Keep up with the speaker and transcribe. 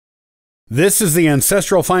This is the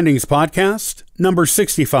Ancestral Findings Podcast, number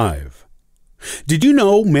 65. Did you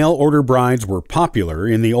know mail-order brides were popular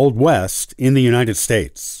in the Old West in the United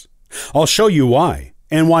States? I'll show you why,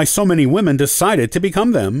 and why so many women decided to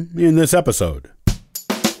become them in this episode.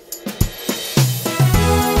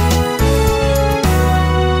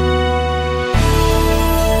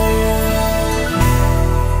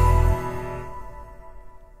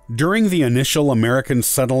 During the initial American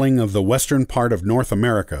settling of the western part of North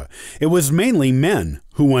America, it was mainly men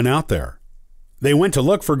who went out there. They went to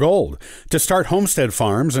look for gold, to start homestead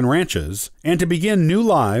farms and ranches, and to begin new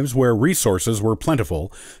lives where resources were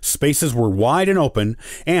plentiful, spaces were wide and open,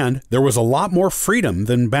 and there was a lot more freedom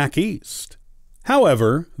than back east.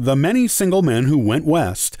 However, the many single men who went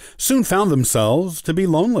west soon found themselves to be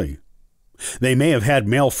lonely. They may have had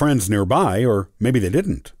male friends nearby, or maybe they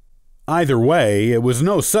didn't. Either way, it was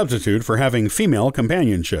no substitute for having female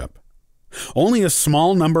companionship. Only a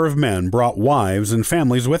small number of men brought wives and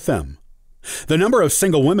families with them. The number of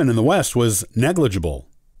single women in the West was negligible.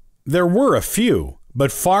 There were a few,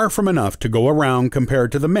 but far from enough to go around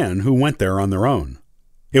compared to the men who went there on their own.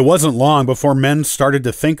 It wasn't long before men started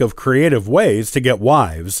to think of creative ways to get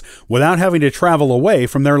wives without having to travel away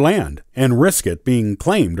from their land and risk it being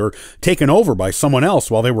claimed or taken over by someone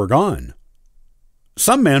else while they were gone.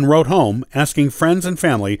 Some men wrote home asking friends and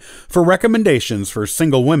family for recommendations for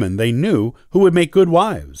single women they knew who would make good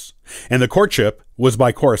wives, and the courtship was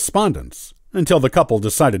by correspondence until the couple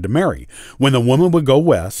decided to marry, when the woman would go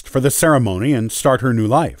west for the ceremony and start her new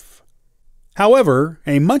life. However,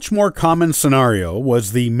 a much more common scenario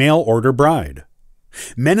was the mail-order bride.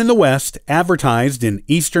 Men in the West advertised in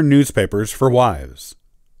Eastern newspapers for wives.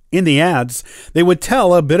 In the ads, they would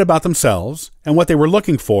tell a bit about themselves and what they were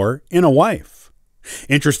looking for in a wife.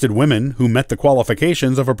 Interested women who met the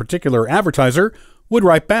qualifications of a particular advertiser would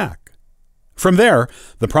write back. From there,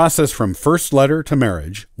 the process from first letter to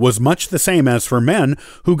marriage was much the same as for men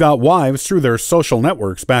who got wives through their social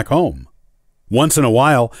networks back home. Once in a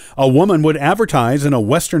while, a woman would advertise in a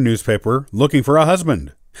Western newspaper looking for a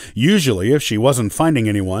husband, usually if she wasn't finding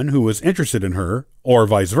anyone who was interested in her, or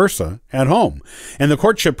vice versa, at home, and the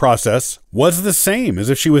courtship process was the same as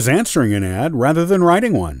if she was answering an ad rather than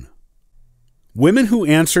writing one. Women who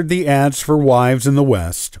answered the ads for wives in the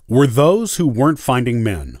West were those who weren't finding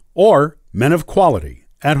men, or men of quality,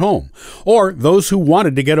 at home, or those who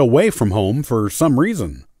wanted to get away from home for some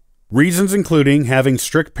reason. Reasons including having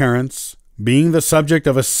strict parents, being the subject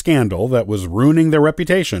of a scandal that was ruining their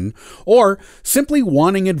reputation, or simply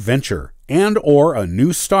wanting adventure and/or a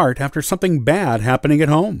new start after something bad happening at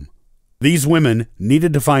home. These women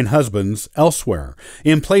needed to find husbands elsewhere,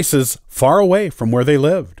 in places far away from where they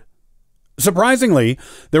lived. Surprisingly,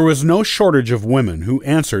 there was no shortage of women who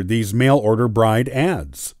answered these mail-order bride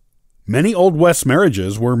ads. Many Old West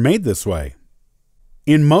marriages were made this way.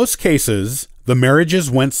 In most cases, the marriages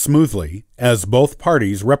went smoothly, as both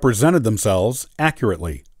parties represented themselves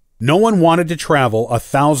accurately. No one wanted to travel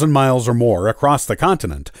 1,000 miles or more across the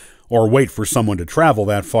continent, or wait for someone to travel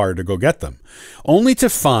that far to go get them, only to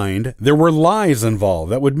find there were lies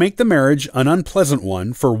involved that would make the marriage an unpleasant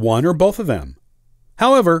one for one or both of them.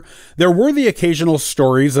 However, there were the occasional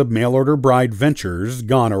stories of mail-order bride ventures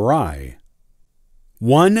gone awry.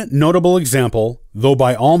 One notable example, though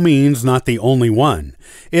by all means not the only one,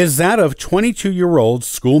 is that of 22-year-old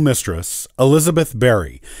schoolmistress Elizabeth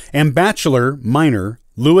Berry and bachelor miner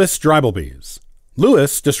Louis Dribblebys.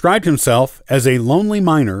 Louis described himself as a lonely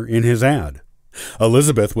miner in his ad.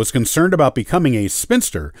 Elizabeth was concerned about becoming a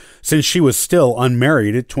spinster since she was still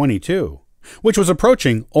unmarried at 22. Which was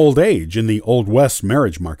approaching old age in the Old West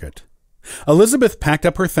marriage market. Elizabeth packed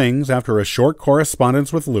up her things after a short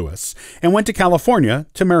correspondence with Louis and went to California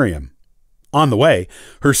to marry him. On the way,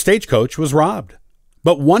 her stagecoach was robbed,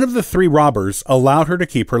 but one of the 3 robbers allowed her to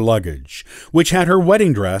keep her luggage, which had her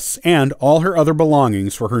wedding dress and all her other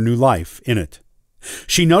belongings for her new life in it.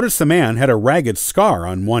 She noticed the man had a ragged scar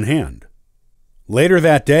on one hand. Later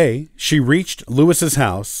that day, she reached Louis's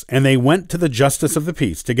house, and they went to the Justice of the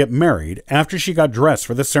Peace to get married after she got dressed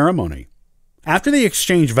for the ceremony. After they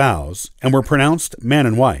exchanged vows and were pronounced man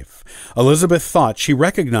and wife, Elizabeth thought she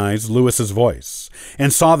recognized Louis's voice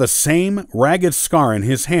and saw the same ragged scar in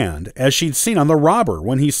his hand as she'd seen on the robber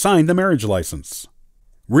when he signed the marriage license.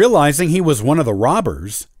 Realizing he was one of the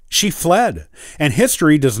robbers, she fled, and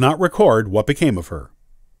history does not record what became of her.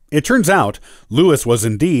 It turns out Louis was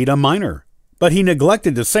indeed a miner, but he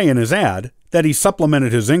neglected to say in his ad that he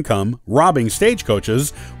supplemented his income robbing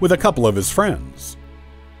stagecoaches with a couple of his friends.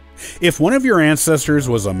 If one of your ancestors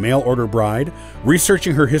was a mail-order bride,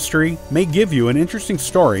 researching her history may give you an interesting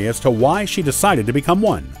story as to why she decided to become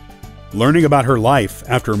one. Learning about her life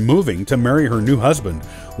after moving to marry her new husband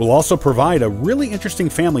will also provide a really interesting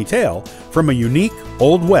family tale from a unique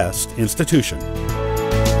Old West institution.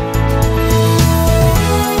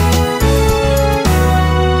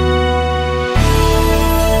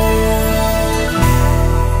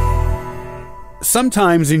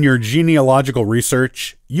 Sometimes in your genealogical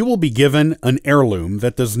research, you will be given an heirloom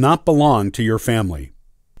that does not belong to your family.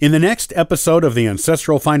 In the next episode of the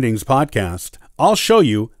Ancestral Findings podcast, I'll show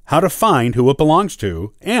you how to find who it belongs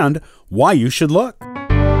to and why you should look.